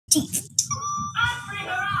teeth.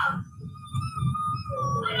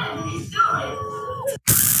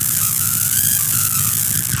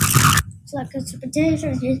 Select a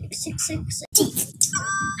potato, 666 teeth.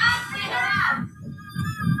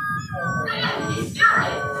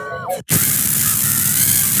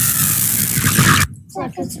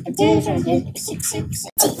 Select a potato, 666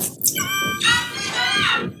 teeth.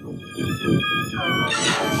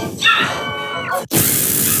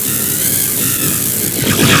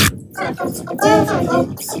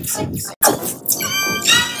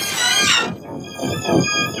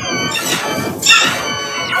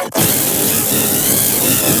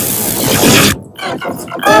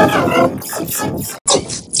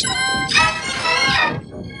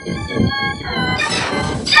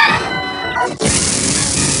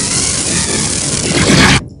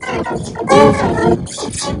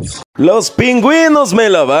 Los pingüinos me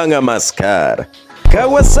la van a mascar.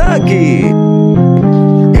 Kawasaki,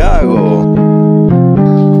 Kago,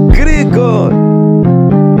 Crico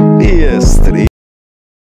y Street.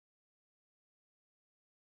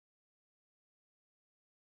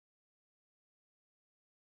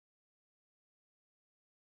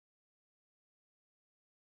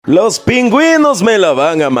 Los pingüinos me la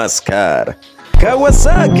van a mascar.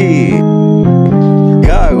 Kawasaki,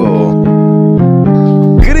 Kago,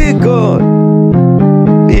 Crico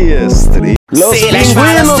y Street. Los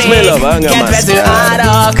pingüinos me la van a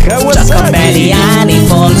mascar. Kawasaki,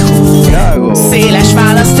 Kago, Széles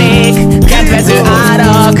választék, kedvező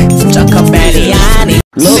árak, csak a Beliáni.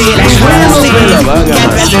 Széles választék,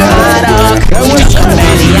 kedvező árak, csak a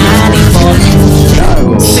Beliáni fog.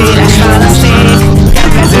 Széles választék,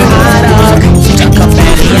 kedvező árak, csak a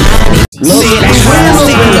Beliáni. Széles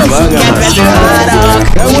választék, kedvező árak,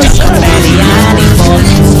 csak a Beliáni fog.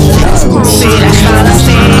 Széles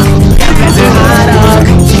választék, kedvező árak,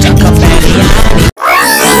 csak a Beliáni.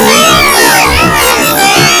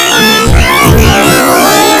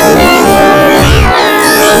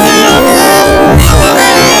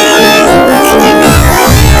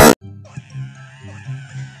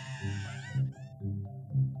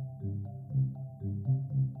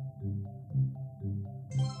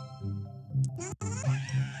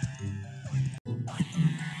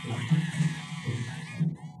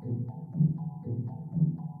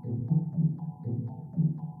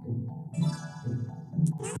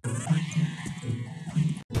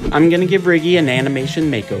 I'm gonna give Riggy an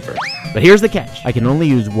animation makeover. But here's the catch. I can only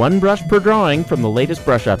use one brush per drawing from the latest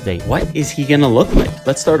brush update. What is he gonna look like?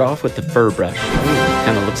 Let's start off with the fur brush.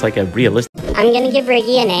 Kinda looks like a realistic. I'm gonna give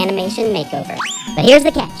Riggy an animation makeover. But here's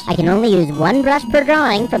the catch. I can only use one brush per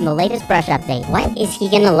drawing from the latest brush update. What is he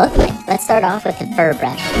gonna look like? Let's start off with the fur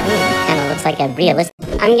brush. Kinda looks like a realistic.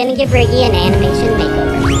 I'm gonna give Riggy an animation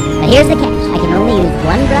makeover. But here's the catch. I can only use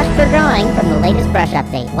one brush per drawing from the latest brush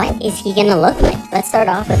update. What is he gonna look like? Let's start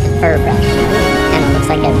off with the fur brush. Kinda looks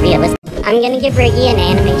like a realistic. I'm gonna give Riggy an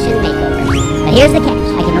animation makeover. But here's the catch.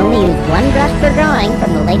 I can only use one brush per drawing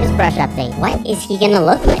from the latest brush update. What is he gonna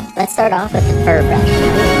look like? Let's start off with the fur brush.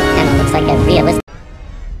 Kinda looks like a realistic.